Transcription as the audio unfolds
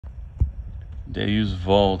Deus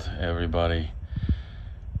Vault, everybody.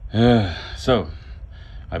 So,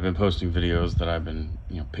 I've been posting videos that I've been,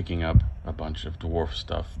 picking up a bunch of dwarf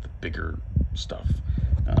stuff, the bigger stuff.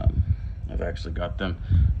 I've actually got them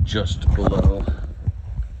just below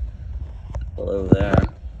there.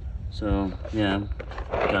 So, yeah,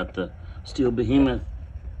 got the steel behemoth,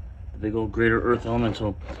 the big old greater earth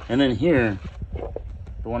elemental, and then here,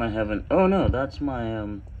 the one I haven't. Oh no, that's my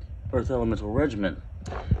earth elemental regiment,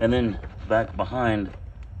 and then back behind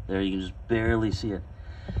there, you can just barely see it,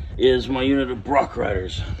 is my unit of Brock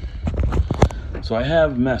Riders. So I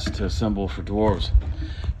have mess to assemble for dwarves.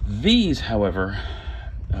 These, however,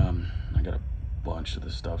 I got a bunch of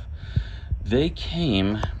this stuff. They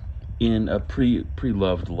came in a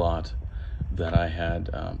pre-loved lot that I had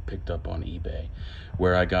picked up on eBay,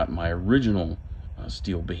 where I got my original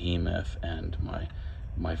steel behemoth and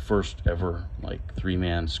my first ever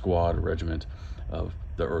three-man squad regiment of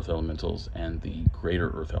the earth elementals and the greater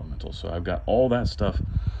earth elementals. So I've got all that stuff.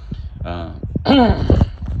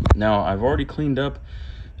 Now I've already cleaned up.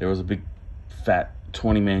 There was a big fat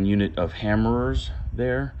 20-man unit of hammerers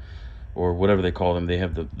there, or whatever they call them. They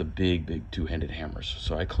have the big two-handed hammers.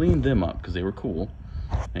 So I cleaned them up because they were cool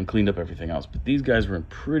and cleaned up everything else. But these guys were in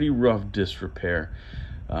pretty rough disrepair.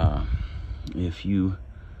 If you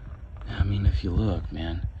look,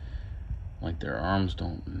 man, their arms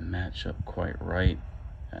don't match up quite right.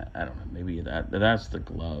 I don't know, maybe that's the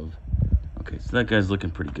glove. Okay, so that guy's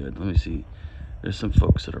looking pretty good. Let me see. There's some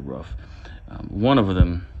folks that are rough. One of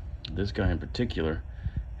them, this guy in particular,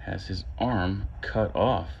 has his arm cut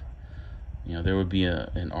off. There would be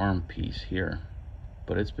an arm piece here,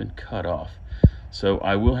 but it's been cut off. So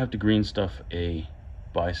I will have to green stuff a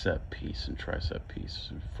bicep piece and tricep piece,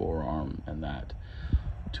 forearm and that,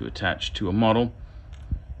 to attach to a model.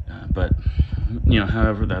 But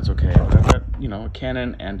however, that's okay. But I've got a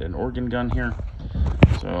cannon and an organ gun here,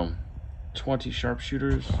 so 20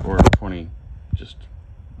 sharpshooters, or 20 just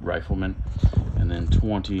riflemen, and then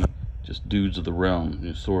 20 just dudes of the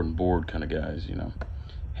realm, sword and board kind of guys,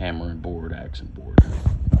 hammer and board, axe and board.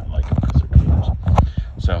 I like them because they're killers.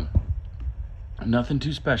 So nothing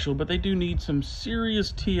too special, but they do need some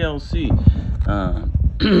serious TLC.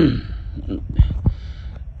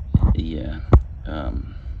 Yeah.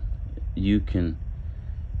 You can,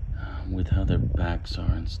 with how their backs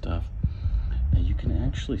are and stuff, you can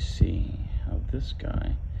actually see how this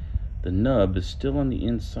guy, the nub is still on the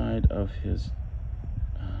inside of his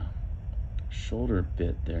shoulder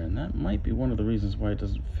bit there, and that might be one of the reasons why it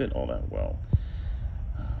doesn't fit all that well.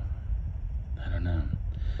 I don't know.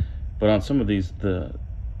 But on some of these,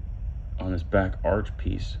 on this back arch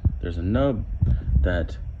piece, there's a nub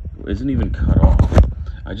that isn't even cut off.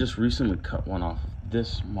 I just recently cut one off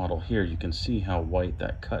this model here. You can see how white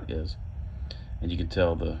that cut is, and you can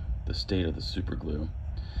tell the state of the super glue.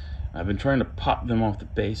 I've been trying to pop them off the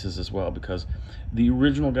bases as well, because the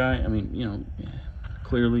original guy,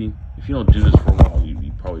 clearly, if you don't do this for a while,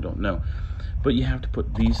 you probably don't know, but you have to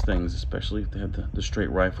put these things, especially if they have the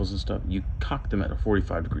straight rifles and stuff, you cock them at a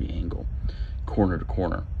 45-degree angle, corner to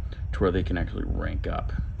corner, to where they can actually rank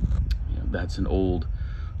up. That's an old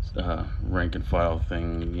rank and file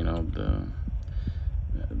thing,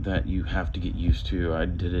 that you have to get used to. I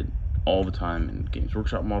did it all the time in Games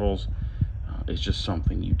Workshop models. It's just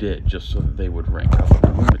something you did just so that they would rank up in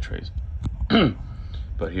the limit trays.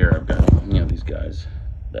 But here I've got these guys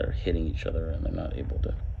that are hitting each other, and they're not able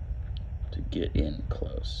to get in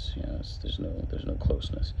close. There's no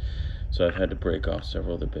closeness. So I've had to break off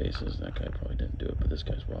several of the bases. That guy probably didn't do it, but this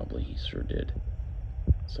guy's wobbly. He sure did.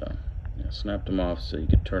 So snapped them off so you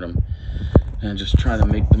could turn them and just try to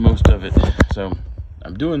make the most of it. So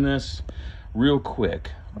I'm doing this real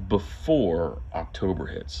quick before October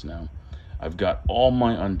hits. Now I've got all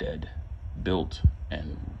my undead built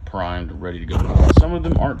and primed, ready to go. Some of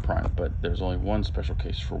them aren't primed, but there's only one special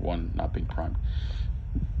case for one not being primed.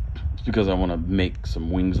 It's because I want to make some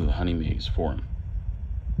wings of the honey maze for him.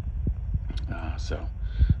 So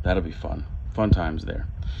that'll be fun times there.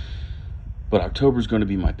 But October is going to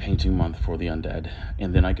be my painting month for the undead,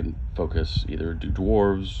 and then I can focus, either do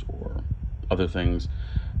dwarves or other things.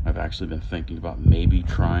 I've actually been thinking about maybe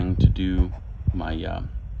trying to do my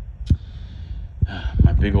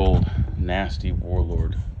my big old nasty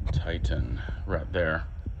warlord titan right there.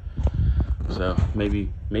 So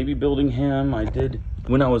maybe building him. I did,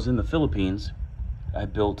 when I was in the Philippines, I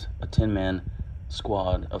built a 10-man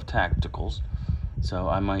squad of tacticals. So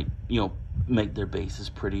I might, make their bases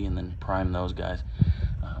pretty and then prime those guys.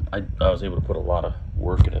 I was able to put a lot of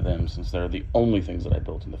work into them, since they're the only things that I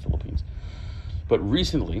built in the Philippines. But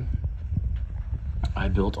recently, I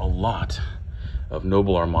built a lot of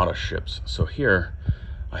Noble Armada ships. So here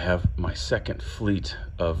I have my second fleet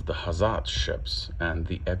of the Hazat ships and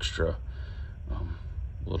the extra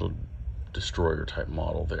little destroyer type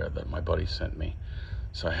model there that my buddy sent me.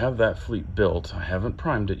 So I have that fleet built. I haven't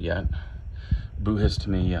primed it yet. Boo hiss to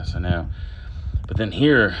me, yes, I know. But then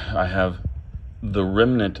here I have the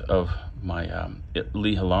remnant of my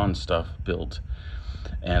Lee Halan stuff built.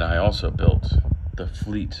 And I also built the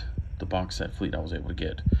fleet, the box set fleet I was able to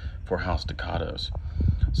get for House Ducatos.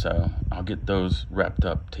 So I'll get those wrapped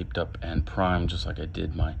up, taped up, and primed just like I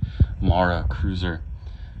did my Mara cruiser.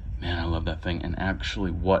 Man, I love that thing. And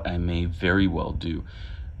actually what I may very well do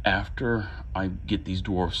after I get these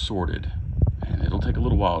dwarves sorted, and it'll take a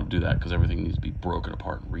little while to do that because everything needs to be broken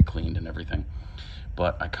apart and re-cleaned and everything,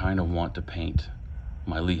 but I kind of want to paint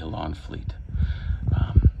my Lee Halan fleet.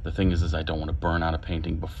 The thing is I don't want to burn out a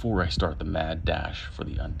painting before I start the mad dash for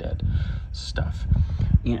the undead stuff.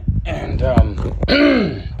 Yeah, and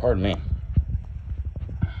pardon me.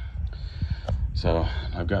 So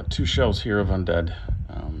I've got 2 shells here of undead.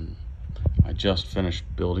 I just finished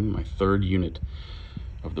building my 3rd unit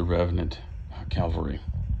of the Revenant Cavalry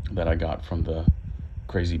that I got from the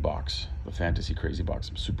Crazy Box, the Fantasy Crazy Box.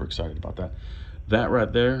 I'm super excited about that. That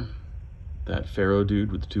right there, that Pharaoh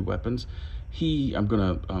dude with the 2 weapons, I'm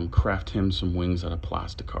gonna craft him some wings out of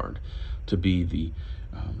plasticard to be the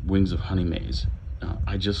wings of Honey Maze.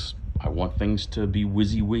 I want things to be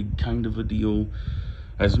WYSIWYG kind of a deal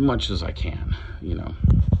as much as I can, you know.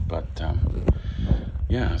 But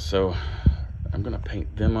yeah, so I'm gonna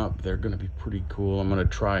paint them up. They're gonna be pretty cool. I'm gonna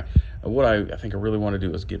try, what I think I really want to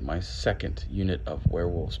do is get my 2nd unit of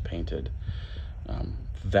werewolves painted.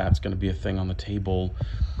 That's gonna be a thing on the table.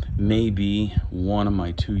 Maybe one of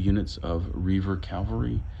my 2 units of Reaver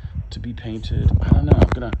Cavalry to be painted. I don't know.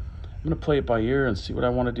 I'm gonna play it by ear and see what I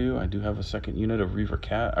want to do. I do have a 2nd unit of Reaver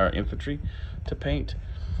Infantry to paint.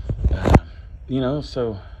 You know,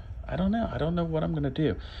 so I don't know. I don't know what I'm gonna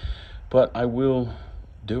do, but I will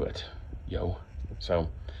do it, yo. So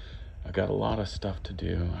I got a lot of stuff to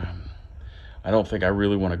do. I don't think I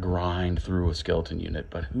really want to grind through a skeleton unit,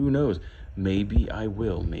 but who knows? Maybe I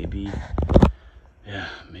will. Maybe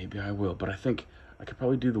I will. But I think I could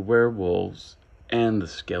probably do the werewolves and the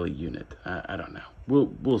skelly unit. I don't know.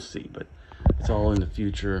 We'll see. But it's all in the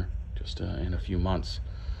future, just in a few months.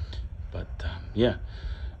 But yeah,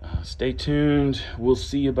 stay tuned. We'll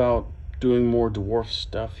see about doing more dwarf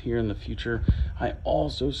stuff here in the future. I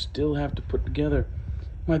also still have to put together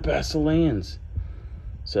my Basileans.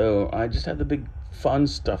 So I just had the big fun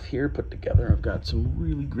stuff here put together. I've got some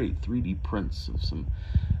really great 3D prints of some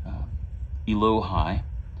Elohai,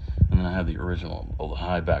 and then I have the original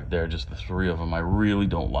Elohai back there, just the 3 of them. I really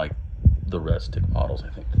don't like the red stick models. I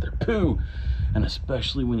think that they're poo, and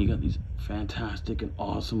especially when you got these fantastic and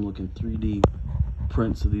awesome looking 3D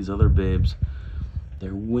prints of these other babes.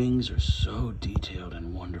 Their wings are so detailed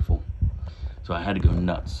and wonderful. So I had to go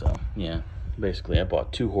nuts. So yeah, basically I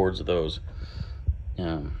bought 2 hordes of those.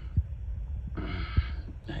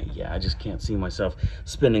 Yeah, I just can't see myself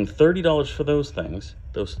spending $30 for those things.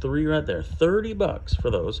 Those 3 right there, $30 for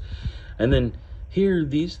those. And then here,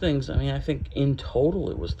 these things, I mean, I think in total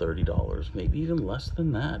it was $30, maybe even less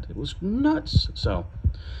than that. It was nuts. So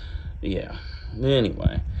yeah,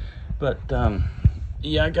 anyway, but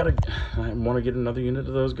yeah, I want to get another unit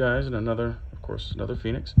of those guys and of course, another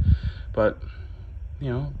Phoenix. But,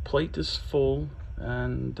 you know, plate is full,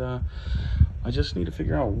 and I just need to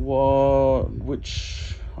figure out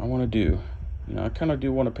which I want to do. You know, I kind of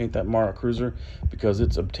do want to paint that Mara cruiser because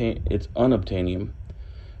it's unobtainium,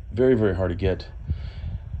 very, very hard to get.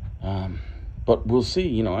 But we'll see.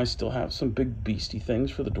 You know, I still have some big beastie things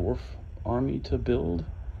for the dwarf army to build,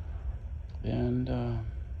 and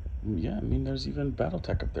yeah, I mean, there's even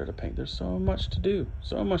BattleTech up there to paint. There's so much to do,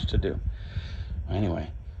 so much to do.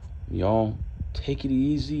 Anyway, y'all take it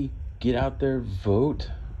easy, get out there,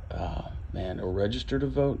 vote, man, or register to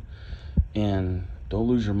vote, and don't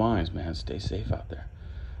lose your minds, man. Stay safe out there.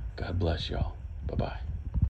 God bless y'all. Bye-bye.